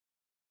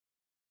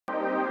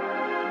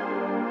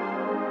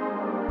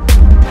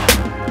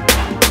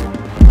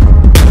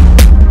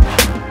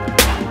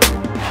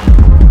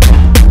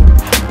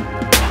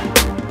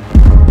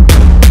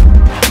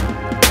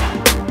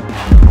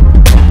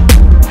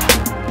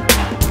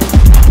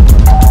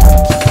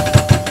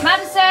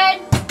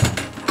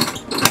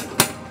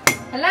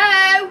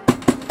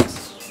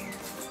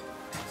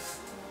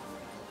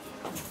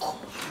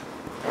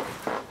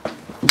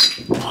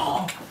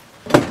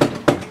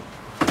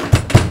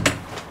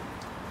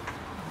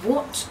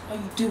What are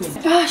you doing?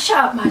 Ah, shut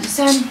up,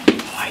 Madison.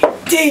 My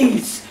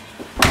days!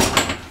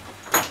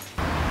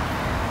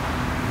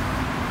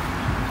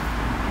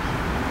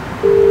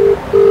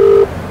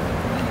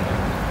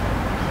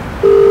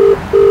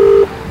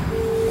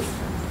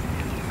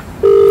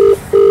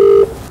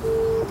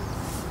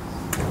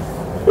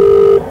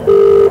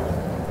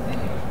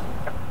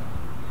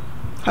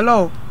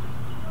 Hello.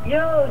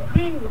 Yo,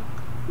 G.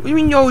 What do you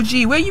mean, yo,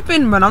 G? Where you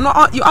been, man?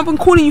 I've been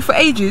calling you for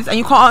ages and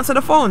you can't answer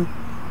the phone.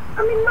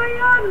 I'm in my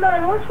yard,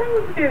 man. What's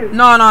wrong with you?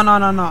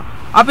 No.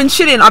 I've been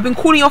chilling. I've been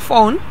calling your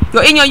phone.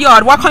 You're in your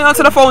yard. Why can't you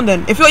answer the phone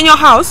then? If you're in your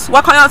house,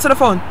 why can't you answer the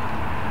phone?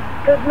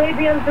 Because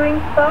maybe I'm doing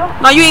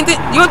stuff. No,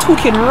 you're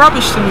talking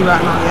rubbish to me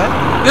right now,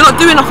 yeah? You're not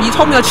doing nothing. You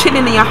told me you're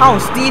chilling in your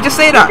house. Did you just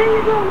say that?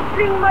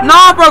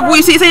 No, bro. What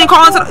you saying you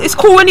can't answer? It's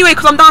cool anyway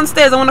because I'm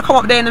downstairs. I want to come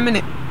up there in a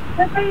minute.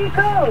 Then there you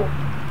go.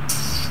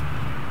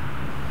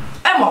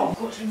 Emma,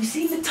 God, have you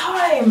seen the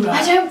time?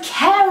 Like? I don't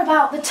care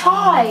about the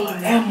time.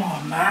 Oh,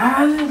 Emma,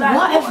 man. Like,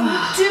 Whatever.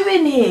 What are you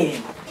doing here?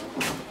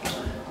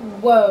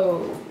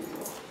 Whoa.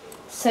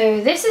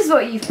 So this is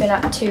what you've been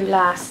up to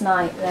last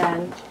night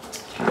then?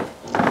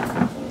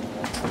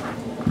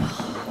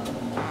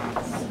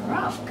 It's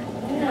rough.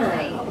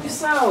 Yeah, help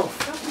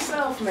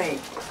yourself, mate.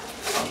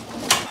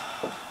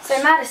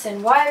 So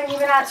Madison, why haven't you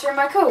been answering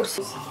my calls?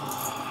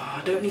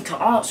 I don't need to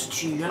answer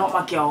to you. You're not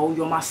my girl.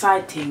 You're my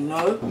side thing,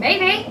 no?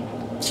 Maybe.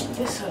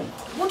 Listen,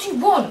 what do you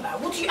want, man?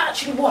 What do you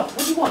actually want?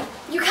 What do you want?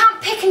 You can't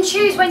pick and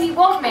choose when you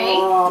want me.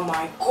 Oh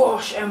my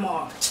gosh,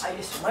 Emma. Hey,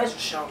 listen, where's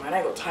Rochelle, man? I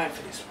ain't got time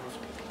for this,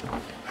 bro.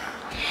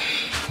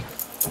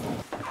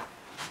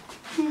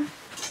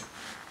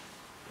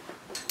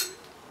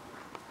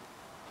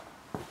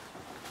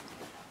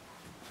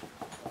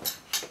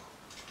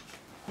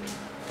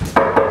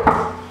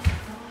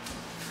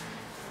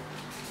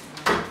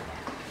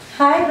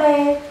 Hi,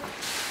 babe.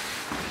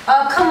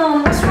 Oh, come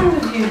on. What's wrong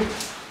with you?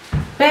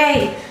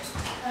 Babe.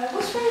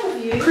 What's wrong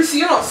with you? Chrissy,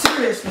 you're not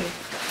serious, mate.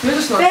 You're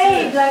just not Babe,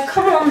 serious. like,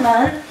 come on,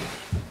 man.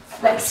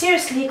 Like,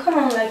 seriously, come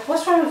on. Like,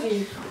 what's wrong with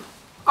you?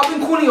 I've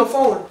been calling your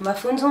phone. My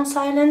phone's on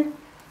silent.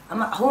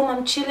 I'm at home.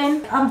 I'm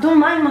chilling. I don't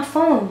mind my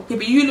phone. Yeah,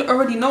 but you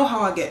already know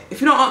how I get.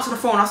 If you don't answer the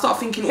phone, I start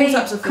thinking all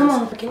types of things. Come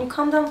on. Can you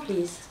calm down,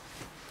 please?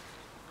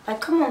 Like,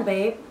 come on,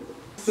 babe.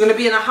 You're gonna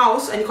be in a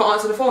house and you can't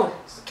answer the phone.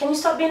 Can you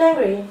stop being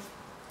angry?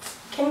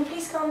 Can you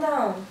please calm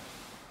down?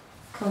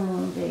 Come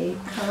on, babe.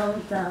 Calm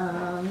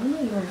down. You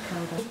know you want to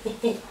calm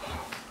down.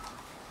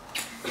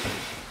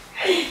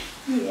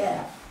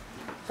 Yeah,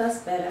 that's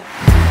better.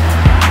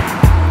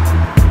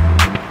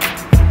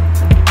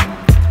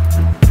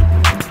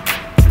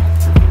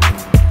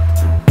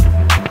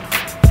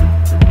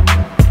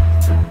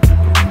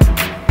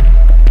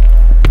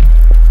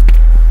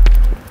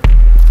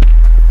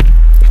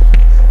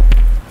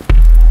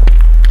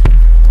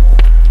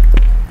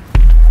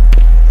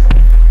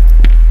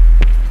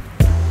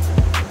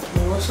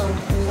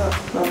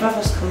 My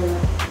brother's coming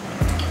up.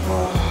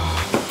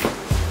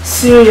 Oh,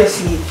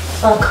 seriously?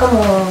 Oh, come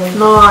on.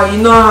 Nah,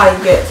 you know how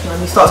he gets, man.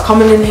 He starts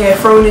coming in here,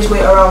 throwing his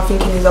weight around,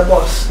 thinking he's a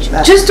boss.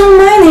 Just don't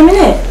mind him,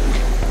 innit?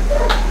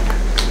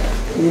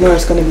 You know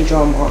it's gonna be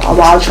drama.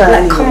 I'll try like,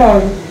 anyway. Come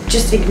on,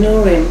 just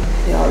ignore him.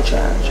 Yeah, I'll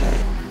try.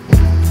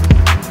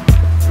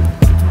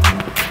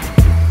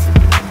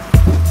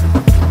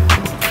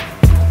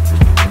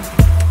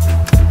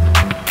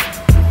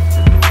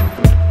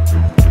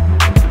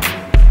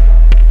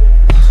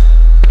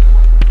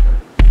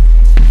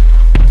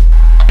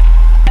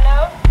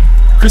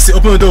 Chrissy,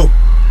 open the door.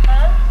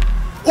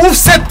 Ouvre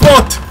cette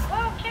porte.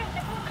 Ok,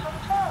 c'est bon,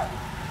 calme-toi.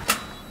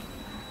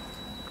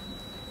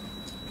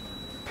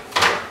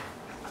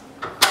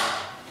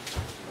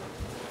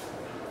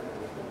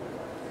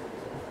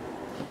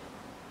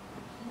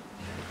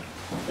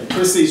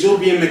 Chrissy, j'ai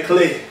oublié mes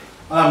clés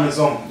à la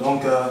maison,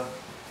 donc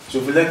je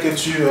voulais que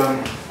tu...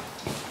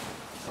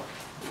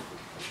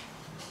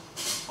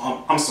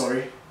 I'm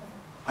sorry.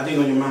 I didn't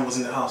know your man was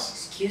in the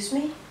house. Excuse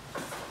me?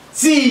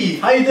 Z,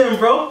 how you doing,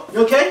 bro?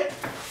 You okay?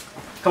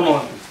 Come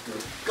on.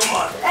 Come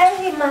on.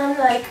 Hey, man,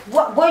 like,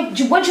 what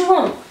you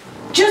want?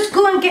 Just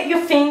go and get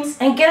your things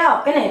and get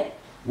out, innit?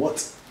 What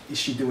is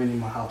she doing in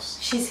my house?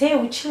 She's here,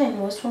 we're chilling.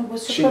 What's wrong?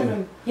 What's the Chilling?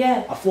 problem?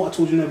 Yeah. I thought I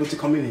told you never to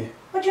come in here.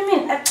 What do you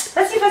mean?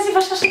 Vas-y,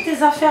 va chercher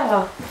tes affaires,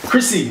 là.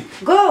 Chrissy.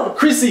 Go.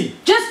 Chrissy.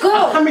 Just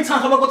go. How many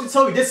times have I got to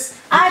tell you this?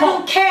 I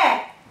don't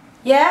care.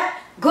 Yeah?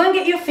 Go and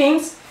get your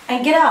things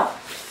and get out.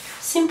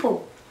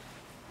 Simple.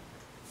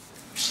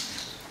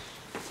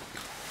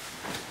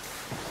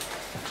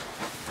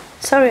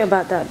 Sorry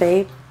about that,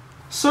 babe.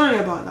 Sorry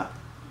about that.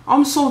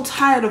 I'm so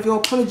tired of your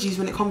apologies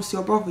when it comes to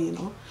your brother, you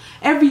know.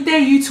 Every day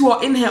you two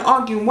are in here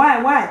arguing.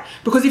 Why?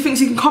 Because he thinks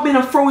he can come in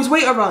and throw his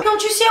weight around.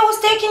 Don't you see I was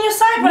taking your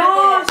side right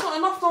No, there? it's not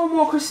enough no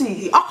more,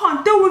 Chrissy. I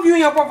can't deal with you and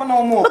your brother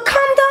no more. But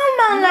calm down,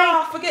 man. Nah,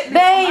 Like, forget this.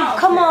 babe, I'm out of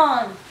come here.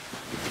 on.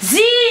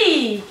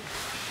 Z!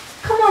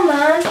 Come on,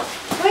 man.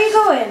 Where you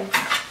going?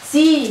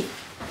 Z!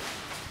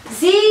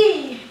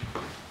 Z!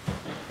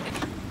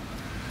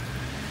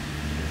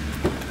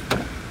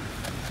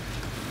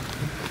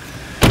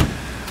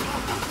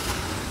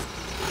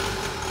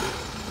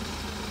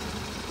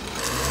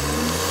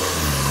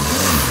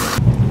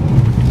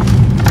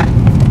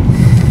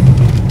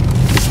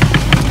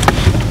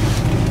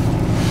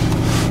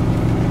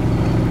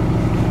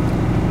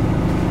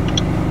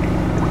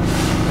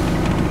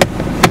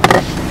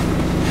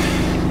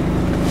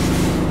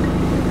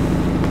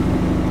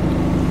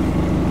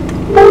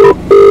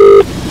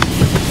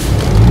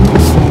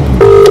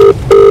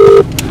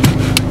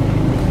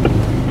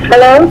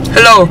 Hello?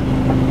 Hello.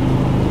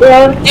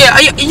 Yeah. Yeah,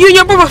 are you and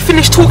your brother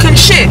finished talking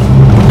shit?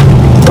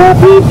 Oh,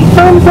 baby,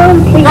 calm down,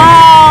 please.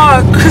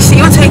 Ah, Chrissy,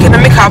 you're taking the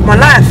mick out of my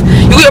life.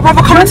 You got your brother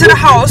coming to the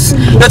house,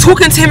 you're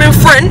talking to him in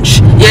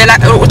French. Yeah,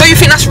 like, don't you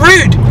think that's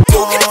rude?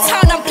 Talking the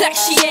town, I'm black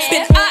shit.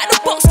 Been out of the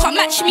box, can't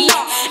match me.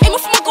 Aiming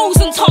for my goals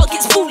and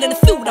targets, fall in the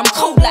field, I'm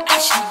cold like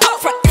Ashley.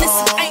 Front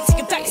innocent, I ain't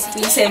taking back.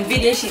 You saying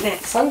video shit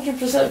next? 100%.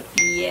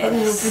 Yes.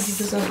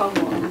 150%. Come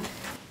on.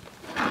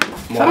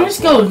 Fam, this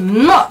girl's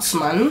nuts,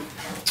 man.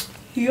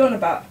 Who you on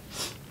about?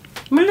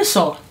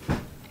 Melissa.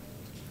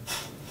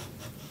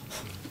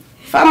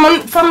 Fam,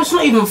 it's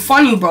not even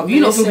funny, bro. You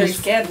don't think it's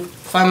scared.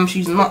 Fam,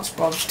 she's nuts,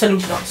 bro. She's telling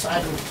you she's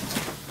outside.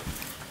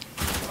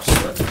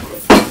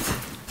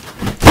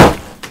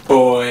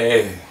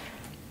 Boy.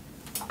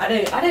 I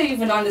don't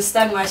even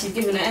understand why she's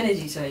giving her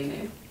energy to her, you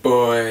know.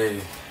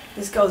 Boy.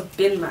 This girl's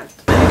been mad.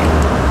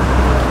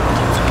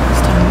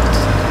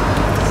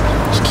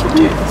 She keep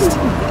doing this to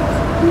me.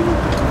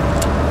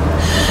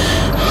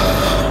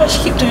 Why she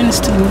keep doing this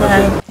to me,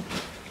 man?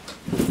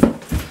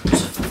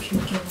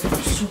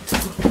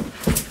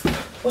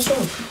 What's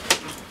wrong?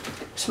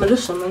 It's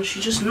Melissa, man.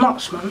 She's just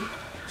nuts, man.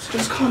 So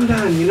just calm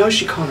down. You know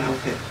she can't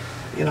help it.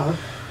 You know?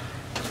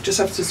 You just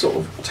have to sort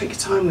of take your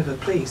time with her,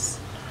 please.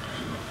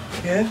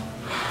 Yeah?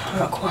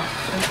 Alright, cool.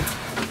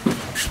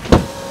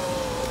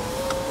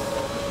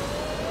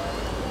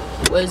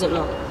 Where is it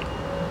now?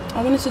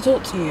 I wanted to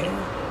talk to you.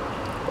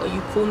 But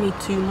you call me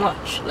too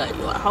much. Like,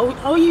 how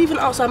are you even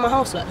outside my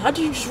house? Like, how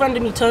did you just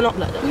randomly turn up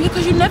like that?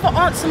 Because you never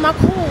answer my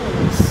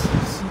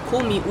calls. You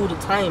call me all the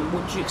time.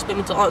 What do you expect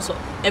me to answer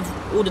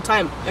all the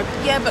time?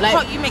 Yeah, but like,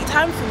 can't you make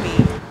time for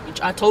me?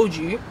 I told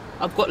you,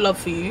 I've got love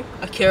for you.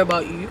 I care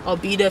about you. I'll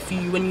be there for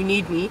you when you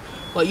need me.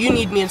 But you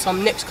need me in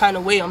some next kind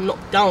of way. I'm not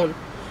down.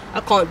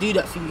 I can't do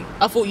that for you.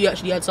 I thought you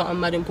actually had something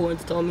mad important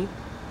to tell me.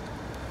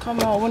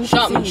 Come on, I want to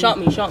shout see me, you. shout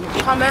me, shout me.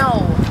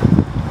 Karmel.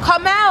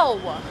 Karmel!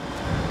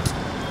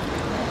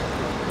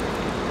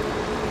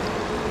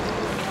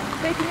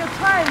 Taking your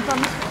time, fam.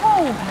 It's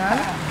cold, man.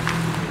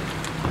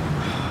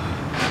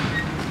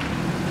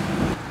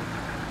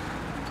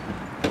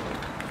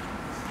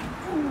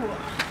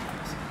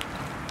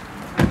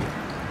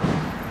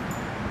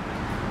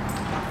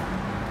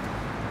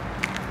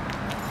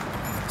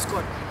 It's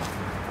good.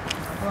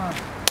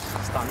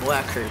 It's done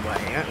work, boy, you know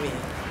what I mean?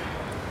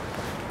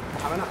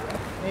 Having up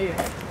there?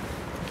 Yeah.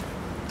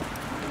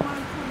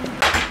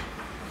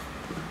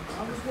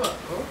 How was work,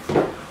 bro?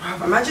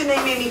 Imagine they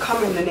made me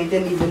come in and they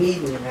didn't even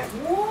need me, man.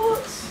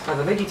 What?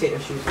 I beg you take your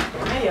shoes off,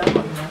 bro. Hey, I'm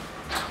on there.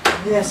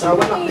 Yeah, so I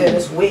went up there,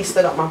 just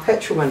wasted up my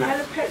petrol and that.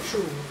 Hella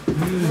petrol.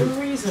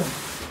 No reason.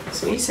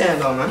 So what you saying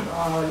though, man?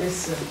 Oh,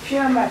 listen.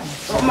 Pure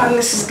madness. What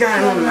madness is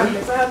going on, man? I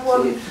had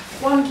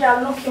one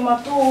girl knocking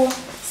my door,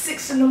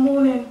 6 in the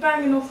morning,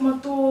 banging off my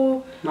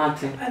door.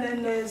 Nothing. And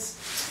then there's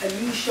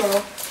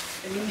Alicia.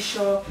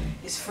 Alicia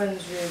is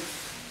friends with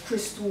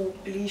Crystal.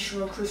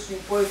 Alicia and Crystal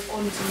both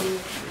onto me.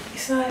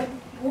 It's like,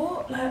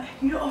 what? Like,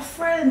 you lot are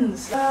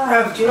friends. Like,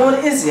 Bruv, do you know what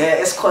it is, yeah?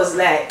 It's cause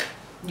like,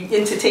 you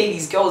entertain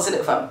these girls,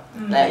 innit, fam?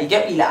 Like, you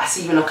get me, like, I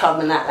see you in a club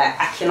and that, like,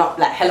 acting up,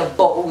 like, hella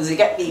bottles, you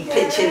get me,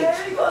 pinching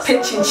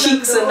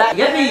cheeks and that,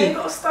 you get me? You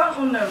gotta stand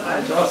on them,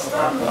 man.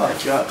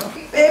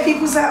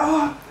 People's like,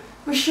 oh,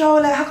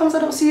 Rochelle, like, how comes I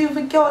don't see you with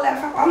a girl? Like,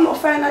 fam, I'm not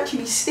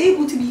financially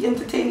stable to be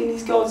entertaining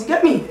these girls, you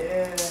get me?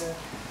 Yeah.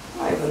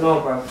 I don't even know,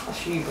 bro.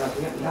 That's you, bro.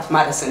 You get me? That's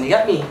Madison, you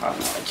get me? I'm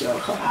not a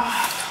joke.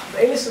 But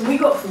hey, listen, we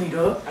got food,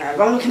 though. Alright,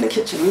 go and look in the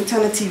kitchen. Let me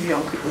turn the TV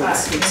on quickly.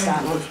 Let's see what's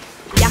going on.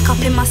 Yak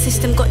up in my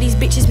system, got these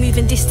bitches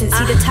moving distance.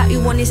 See the tattoo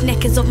on his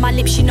neck is of my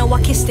lips, you know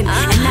I kissed him.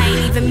 And I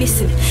ain't even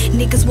missing.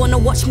 Niggas wanna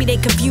watch me, they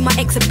can view my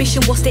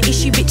exhibition. What's the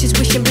issue? Bitches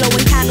wishing,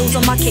 blowing candles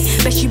on my kit.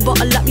 Best you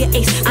bottle up your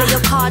ace. Play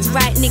your cards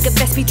right, nigga,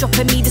 best be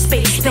dropping me the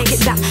space. Knock it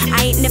down,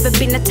 I ain't never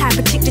been the type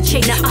of chick to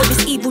chain. But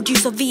this evil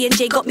juice of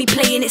V&J got me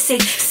playing it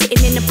safe.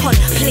 Sitting in the pond,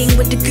 playing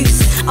with the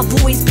goose. I've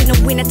always been a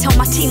winner, tell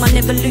my team I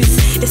never lose.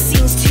 The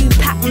scene's too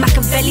packed,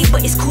 Machiavelli,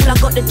 but it's cool, I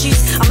got the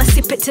juice. I'ma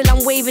sip it till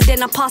I'm waving,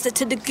 then I pass it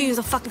to the goons.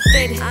 I'm fucking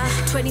faded.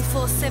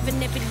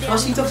 24/7 every day. Oh,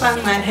 she's a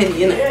fan man,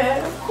 Henny, innit?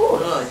 Yeah, of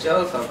course. Oh,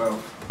 joker, bro.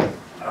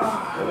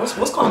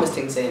 What's Karma's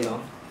thing saying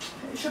though?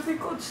 It should be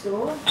good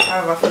still.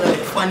 I feel like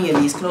you're funny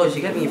in these clothes,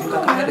 you get me? If you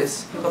look at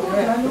this, you got me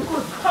right. You're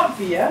good.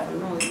 Comfy, yeah?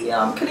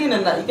 Yeah, I'm clean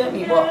and that, you get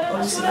me? But That's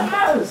obviously, what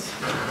matters.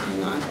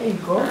 there you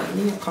go.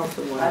 You're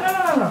comfortable.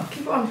 No.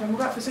 Keep it on, fam. We're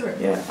back for cigarette.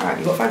 Yeah, alright,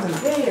 you got fans in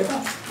that? Yeah,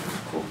 go.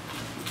 Cool.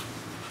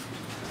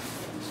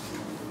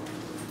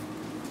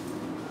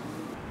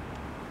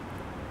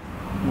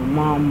 My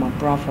mom, my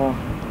brother,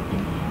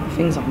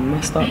 things are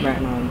messed up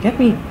right now, you get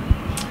me?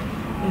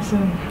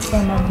 Listen,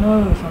 fam, I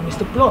know, fam. It's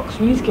the blocks.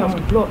 We need to get on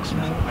the blocks,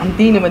 man. I'm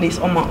dealing with this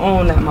on my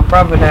own, like my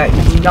brother, like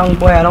he's a young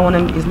boy, I don't want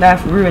him, his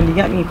life ruined, you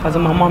get me? Because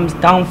of my mom's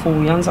downfall,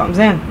 you understand what I'm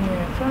saying?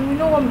 Yeah, fam, you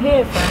know I'm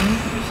here,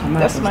 fam.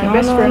 That's my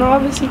best No, friend.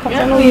 obviously, cause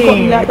I know you got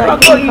me like that. I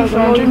got you,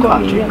 fam. You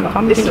got me,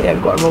 yeah. Listen, yeah,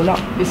 we've got to roll up.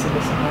 Listen,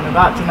 man.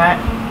 About tonight,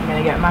 we're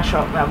gonna get mashed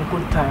up. We have a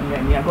good time,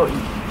 yeah. I got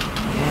you.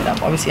 Yeah,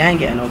 that, obviously I ain't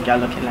getting no gal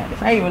looking like this.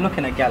 I ain't even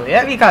looking at gal, you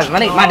get me? Cause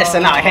man ain't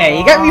Madison out here,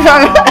 you get me,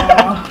 fam?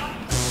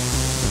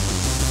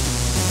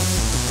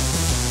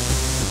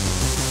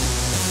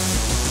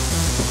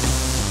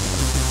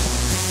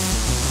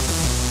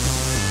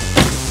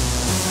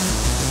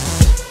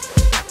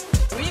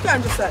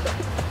 going just like that?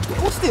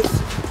 What's this?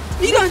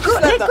 You going just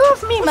like Let that? go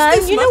of me, What's man.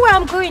 this, You know where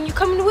I'm going. You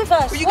coming with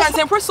us? Are you going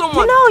to impress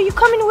someone? No, you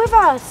coming with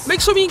us.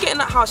 Make sure when you get in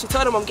that house, you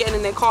tell them I'm getting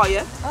in their car,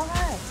 yeah?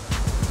 Alright.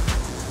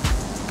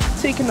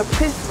 Taking the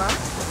piss, man.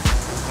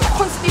 You're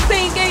constantly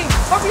playing games.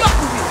 Hurry up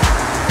with it.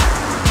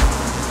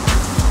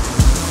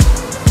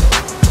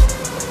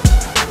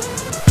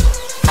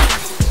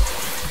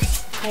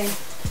 Hey.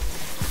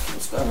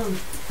 What's going on?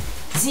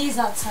 Z's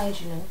outside,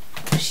 you know.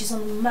 She's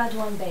on a mad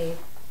one, babe.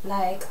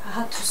 Like, I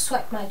had to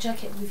swipe my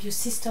jacket with your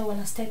sister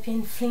when I step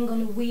in, fling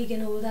on a wig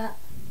and all that.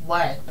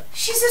 Why?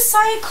 She's a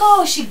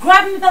psycho. She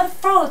grabbed me by the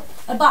throat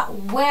about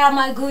where am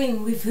I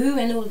going, with who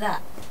and all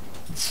that.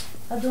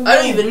 I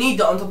don't even need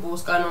that on top of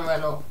what's going on right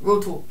now. Real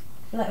talk.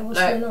 Like, what's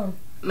going on?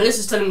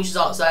 Melissa's telling me she's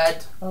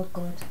outside. Oh,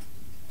 God.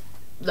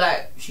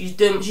 Like, she's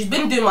been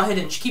doing my head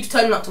in. She keeps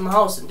turning up to my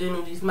house and doing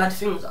all these mad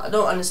things. I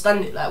don't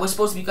understand it. Like, we're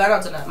supposed to be going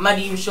out tonight.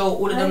 Maddie, you show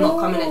all of them not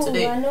coming in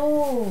today. I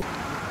know.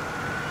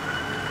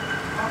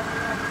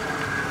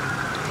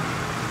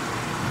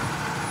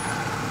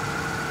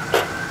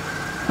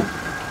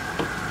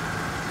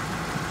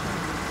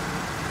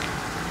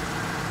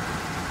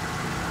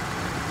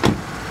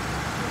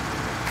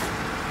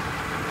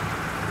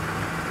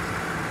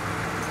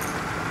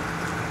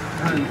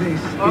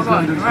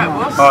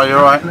 Oh,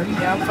 you're right.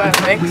 Yeah, I'm fine,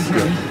 thanks.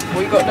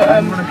 We got the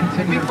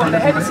we've got the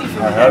Hennessy for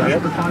you. I have you.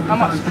 How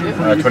much is it?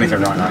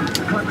 27.99.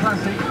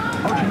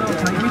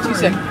 Give me 2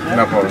 seconds.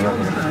 No problem. No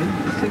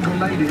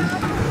problem.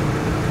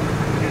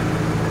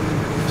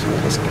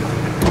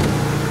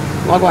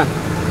 What one?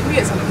 Can we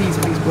get some peas,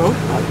 please, bro? Oh,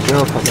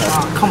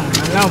 Come on,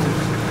 man, allow me.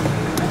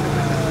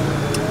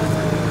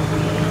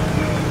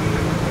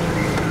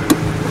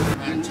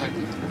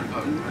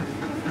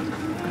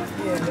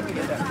 Yeah, let me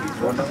get that, please,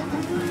 bro.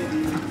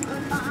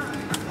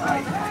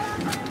 Thank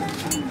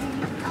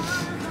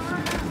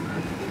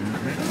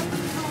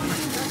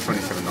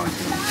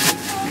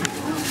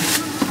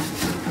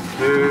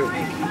you.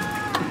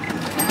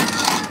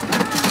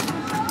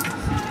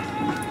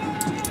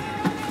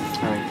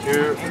 Thank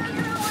you.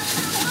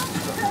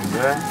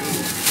 There.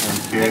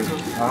 Thank you.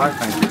 Alright,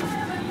 thank you.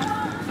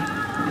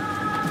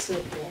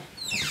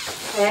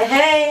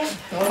 Hey.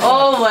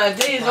 Oh my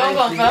days, what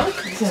about fam?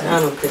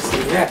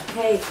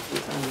 Hey.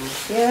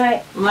 You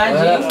alright?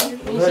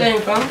 Where you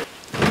saying, fam?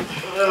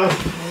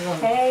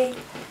 Hey.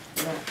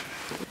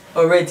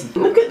 Already.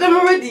 Look at them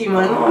already,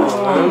 man.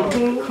 What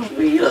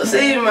are you not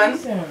saying, man?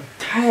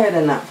 Tired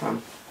of that,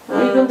 fam. What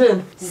are you gonna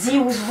do? Z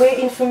was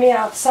waiting for me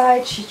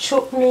outside. She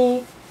choked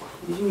me.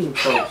 What do you mean,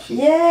 coach?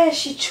 Yeah,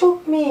 she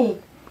choked me.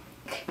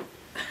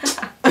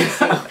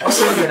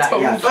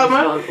 Fam, I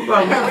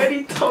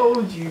already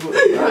told you.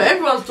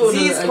 Everyone's told you.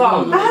 Z's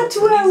calm. I had to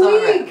wear a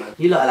wig.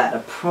 You look like the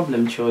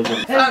problem children.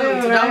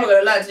 I'm not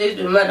gonna lie, today's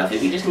been mad. I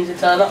think we just need to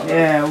turn up.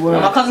 Yeah, well.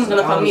 My cousin's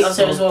gonna come meet us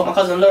here as well. My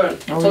cousin Lauren. I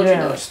told you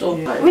that store.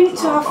 We need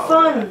to have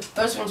fun.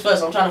 First things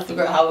first, I'm trying to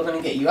figure out how we're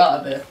gonna get you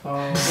out of here.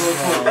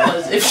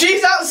 Because if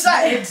she's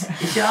outside, Is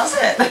she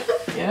outside?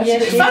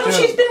 fam,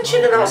 she's been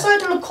chilling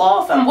outside in the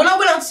car, fam. When I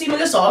went out to see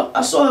Melissa,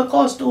 I saw her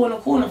car still in the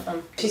corner,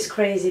 fam. She's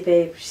crazy,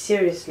 babe.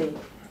 Seriously.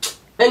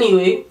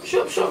 Anyway,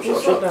 Shop.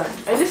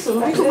 Hey, listen,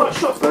 when we talk about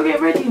shop, go get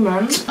ready,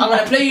 man. I'm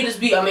gonna play you this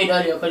beat I made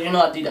earlier because you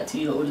know I do that to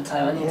you all the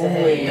time. I need to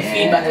hear the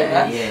feedback and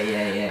that.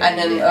 Yeah. And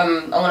then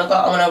I'm gonna go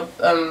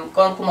and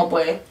call my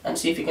boy and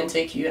see if he can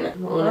take you in it.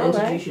 I'm gonna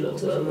introduce you lot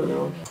to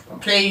him. I'll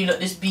play you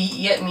this beat,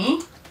 you get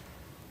me?